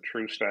this is a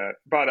true stat,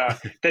 but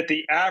that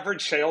the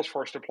average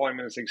Salesforce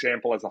deployment, as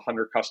example, has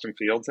 100 custom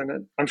fields in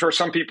it. I'm sure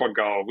some people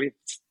go,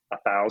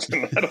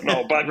 1,000, I don't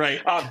know. But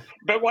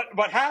but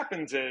what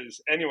happens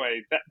is,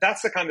 anyway,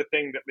 that's the kind of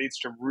thing that leads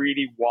to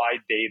really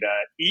wide data.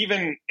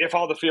 Even if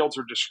all the fields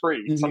are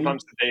discrete,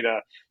 sometimes the data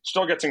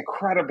still gets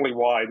incredibly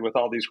wide with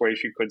all these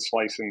ways you could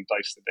slice and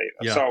dice the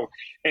data. So,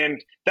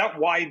 and that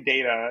wide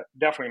data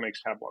definitely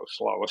makes Tableau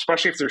slow,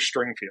 especially if there's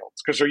string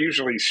fields, because they're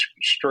usually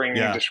string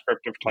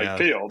descriptive type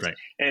fields.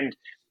 And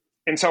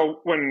so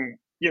when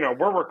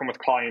we're working with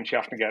clients, you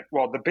have to get,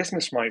 the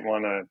business might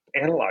want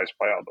to analyze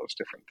by all those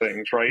different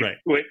things, right?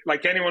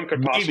 Like anyone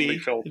could possibly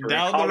filter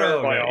down the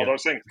road by all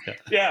those things.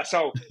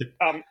 So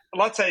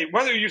let's say,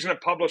 whether you're using a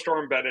published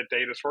or embedded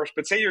data source,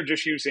 but say you're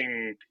just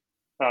using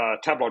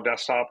Tableau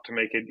Desktop to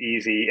make it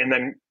easy. And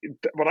then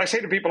what I say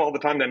to people all the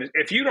time then is,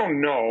 if you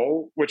don't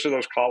know which of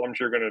those columns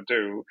you're going to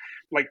do,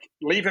 like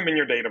leave them in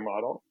your data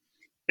model.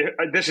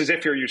 This is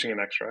if you're using an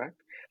extract.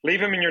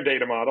 Leave them in your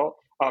data model.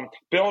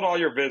 Build all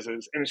your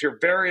vises, and as your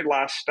very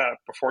last step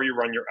before you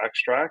run your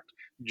extract,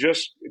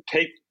 just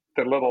take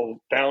the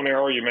little down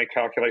arrow, you make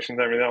calculations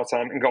and everything else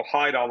on, and go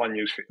hide all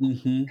unused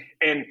fields.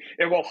 And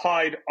it will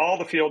hide all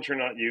the fields you're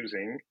not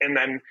using. And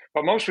then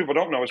what most people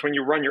don't know is when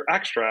you run your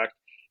extract,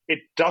 it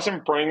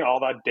doesn't bring all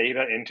that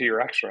data into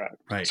your extract.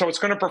 So it's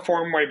going to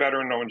perform way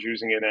better and no one's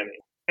using it any.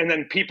 And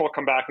then people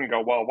come back and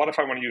go, what if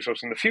I want to use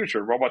those in the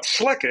future? Well, what's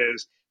slick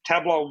is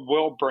Tableau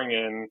will bring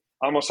in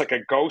almost like a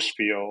ghost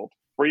field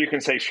where you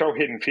can say show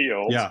hidden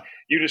fields.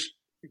 You just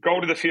go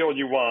to the field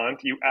you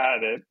want, you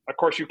add it. Of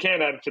course, you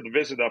can't add it to the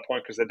visit at that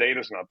point because the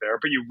data's not there,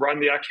 but you run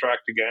the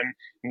extract again,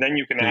 and then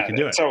you can add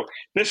it. So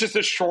this is the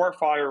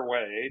surefire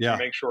way to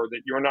make sure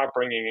that you're not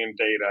bringing in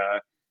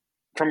data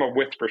from a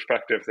width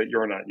perspective that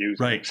you're not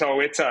using. So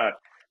it's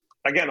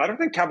again, I don't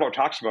think Tableau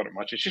talks about it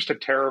much. It's just a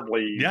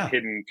terribly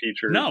hidden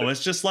feature. No,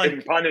 it's just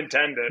like pun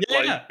intended.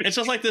 It's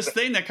just like this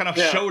thing that kind of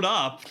showed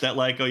up that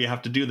like, you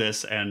have to do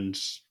this, and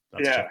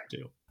that's what you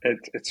do.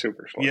 It's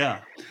super slow.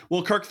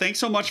 Well, Kirk, thanks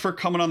so much for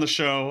coming on the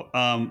show.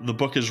 The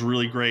book is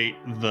really great.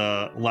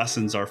 The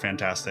lessons are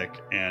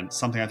fantastic, and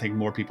something I think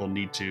more people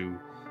need to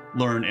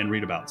learn and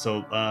read about.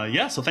 So,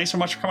 so thanks so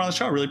much for coming on the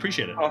show. I really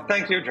appreciate it. Oh,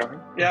 thank you, John.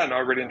 I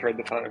really enjoyed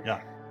the time.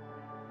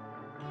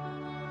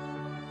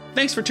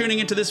 Thanks for tuning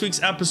into this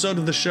week's episode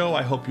of the show.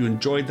 I hope you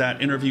enjoyed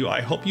that interview.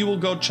 I hope you will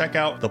go check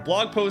out the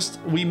blog post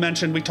we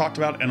talked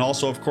about, and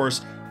also, of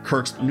course,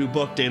 Kirk's new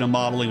book, Data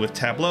Modeling with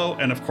Tableau,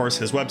 and of course,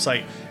 his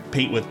website,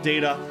 Paint with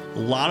Data. A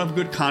lot of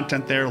good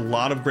content there, a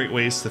lot of great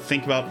ways to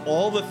think about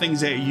all the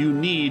things that you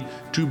need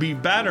to be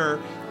better.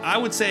 I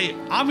would say,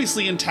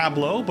 obviously in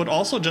Tableau, but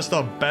also just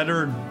a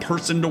better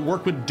person to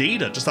work with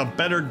data, just a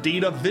better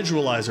data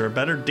visualizer, a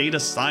better data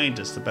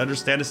scientist, a better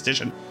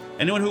statistician.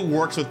 Anyone who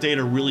works with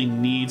data really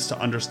needs to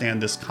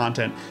understand this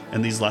content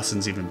and these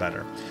lessons even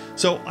better.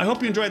 So I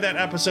hope you enjoyed that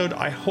episode.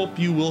 I hope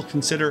you will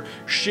consider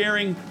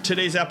sharing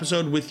today's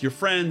episode with your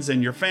friends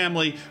and your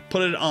family.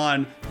 Put it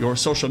on your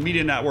social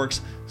media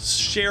networks.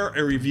 Share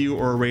a review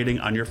or a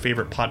rating on your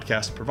favorite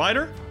podcast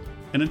provider.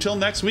 And until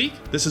next week,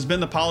 this has been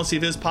the Policy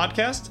Viz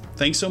podcast.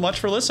 Thanks so much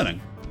for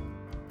listening.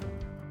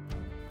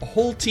 A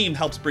whole team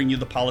helps bring you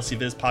the Policy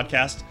Viz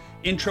podcast.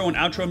 Intro and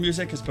outro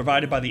music is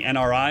provided by the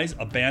NRIs,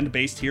 a band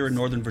based here in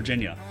Northern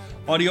Virginia.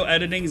 Audio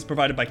editing is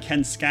provided by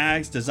Ken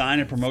Skaggs. Design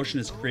and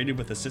promotion is created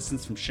with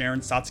assistance from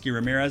Sharon Satsky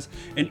Ramirez.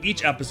 And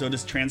each episode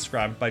is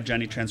transcribed by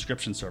Jenny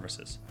Transcription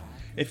Services.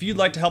 If you'd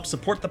like to help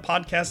support the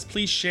podcast,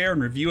 please share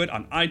and review it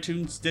on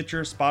iTunes,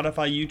 Stitcher,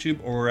 Spotify, YouTube,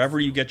 or wherever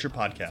you get your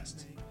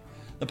podcasts.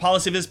 The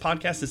Policy Viz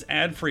podcast is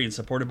ad-free and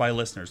supported by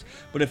listeners.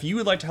 But if you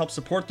would like to help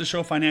support the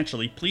show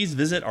financially, please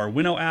visit our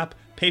Winnow app,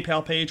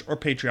 PayPal page, or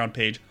Patreon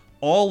page,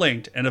 all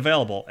linked and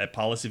available at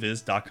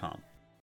policyviz.com.